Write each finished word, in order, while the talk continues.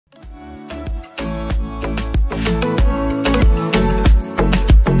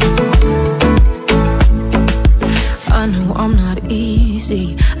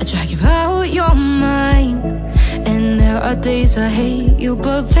are days I hate you,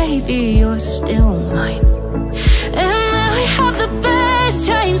 but baby, you're still mine. And now we have the best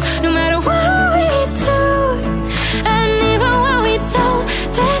times, no matter what we do. And even when we don't,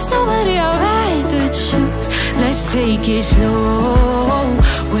 there's nobody I'd rather choose. Let's take it slow,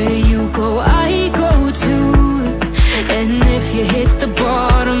 where you go, I go too. And if you hit the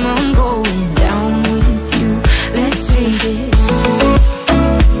bottom, I'm going down with you. Let's take it.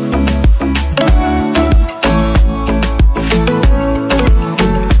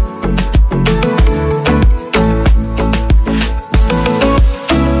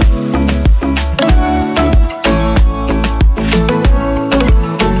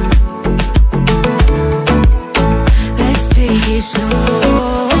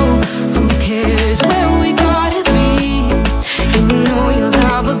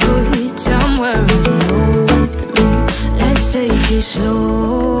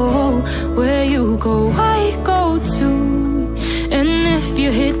 Slow, where you go, I go too. And if you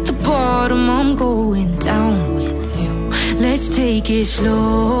hit the bottom, I'm going down with you. Let's take it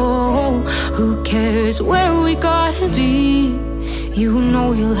slow. Who cares where we gotta be? You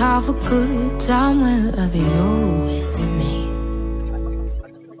know you'll have a good time wherever you're with me.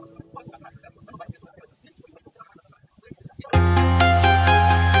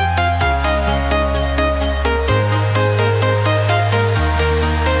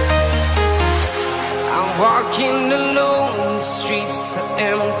 Walking alone, the streets are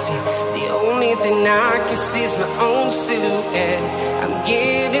empty. The only thing I can see is my own silhouette. I'm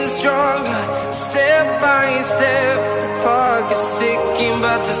getting stronger, step by step. The clock is ticking,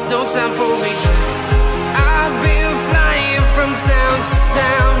 but there's no time for regrets. I've been flying from town to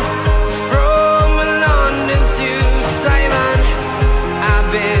town, from London to Taiwan. I've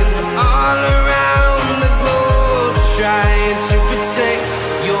been all around the globe, trying to protect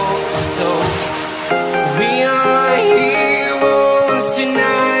your soul. We are heroes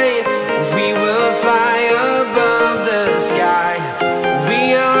tonight. We will fly above the sky. We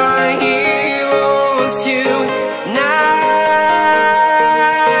are heroes tonight.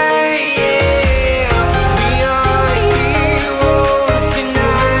 Yeah. We are heroes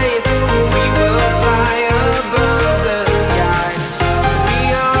tonight. We will fly above the sky. We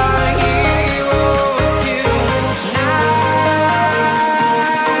are heroes tonight.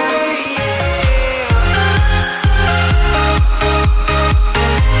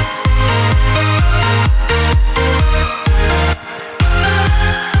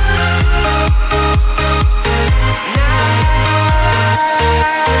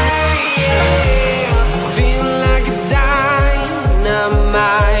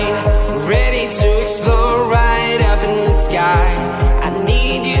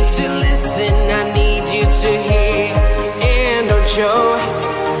 I need you to hear and don't show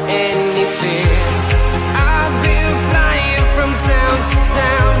any fear. I've been flying from town to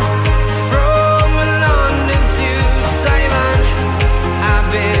town, from London to Taiwan. I've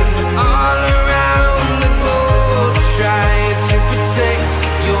been all around the globe, trying to protect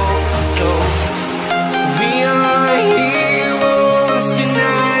your soul. We are heroes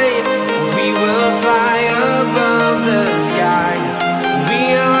tonight. We will fly above the sky. We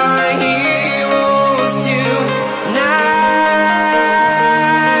are heroes tonight,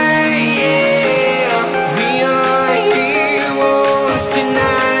 yeah. We are heroes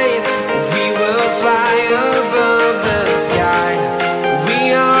tonight. We will fly above the sky. We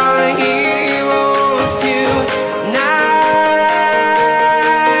are heroes tonight,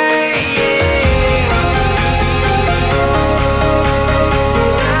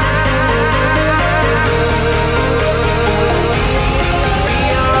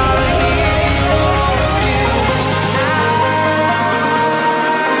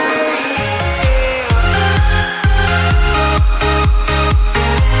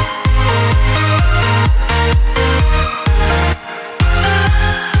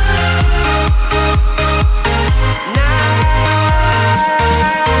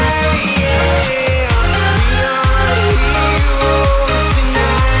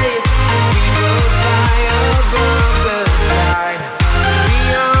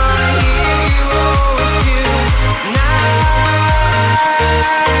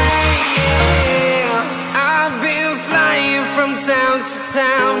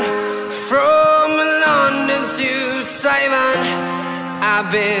 town, from London to Taiwan. I've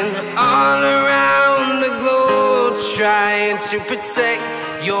been all around the globe, trying to protect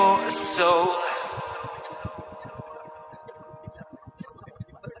your soul.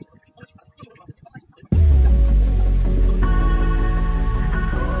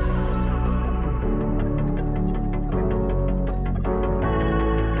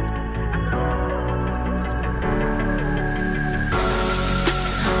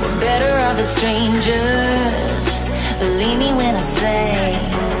 love is strangers. Believe me when I say,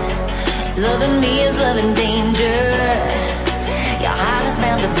 loving me is loving danger. Your heart is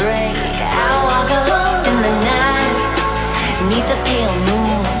bound to break. I walk alone in the night, beneath the pale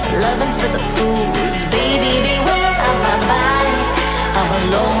moon. Loving's for the fools. Baby, beware of my body. I'm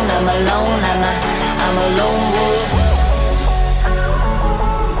alone, I'm alone, I'm a lone wolf.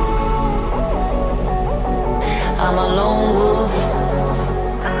 I'm a lone wolf.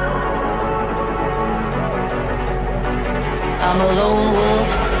 I'm a lone wolf.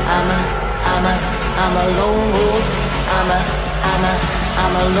 I'm a lone wolf. I'm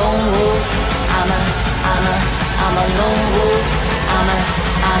a lone wolf. I'm a lone wolf.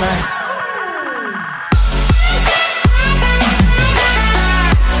 I'm a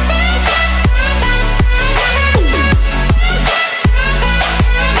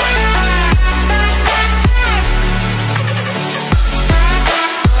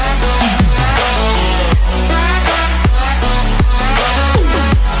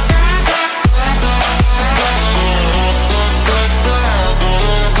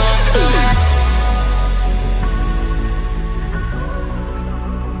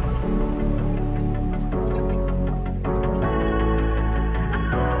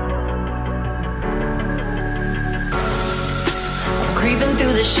creeping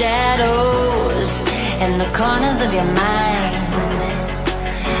through the shadows and the corners of your mind.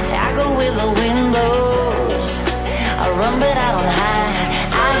 I go where the wind blows. I run but I don't hide.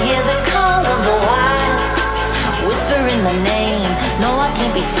 I hear the call of the wild, whispering the name. No, I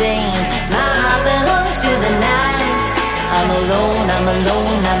can't be tamed. My heart belongs to the night. I'm alone, I'm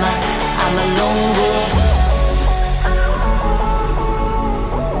alone, I'm a lone wolf.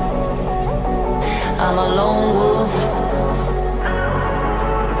 I'm a lone wolf.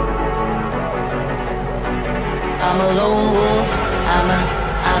 I'm a lone wolf. I'm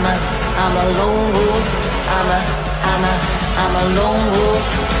a lone wolf. I'm a lone wolf.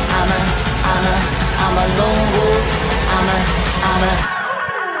 I'm a lone wolf. I'm a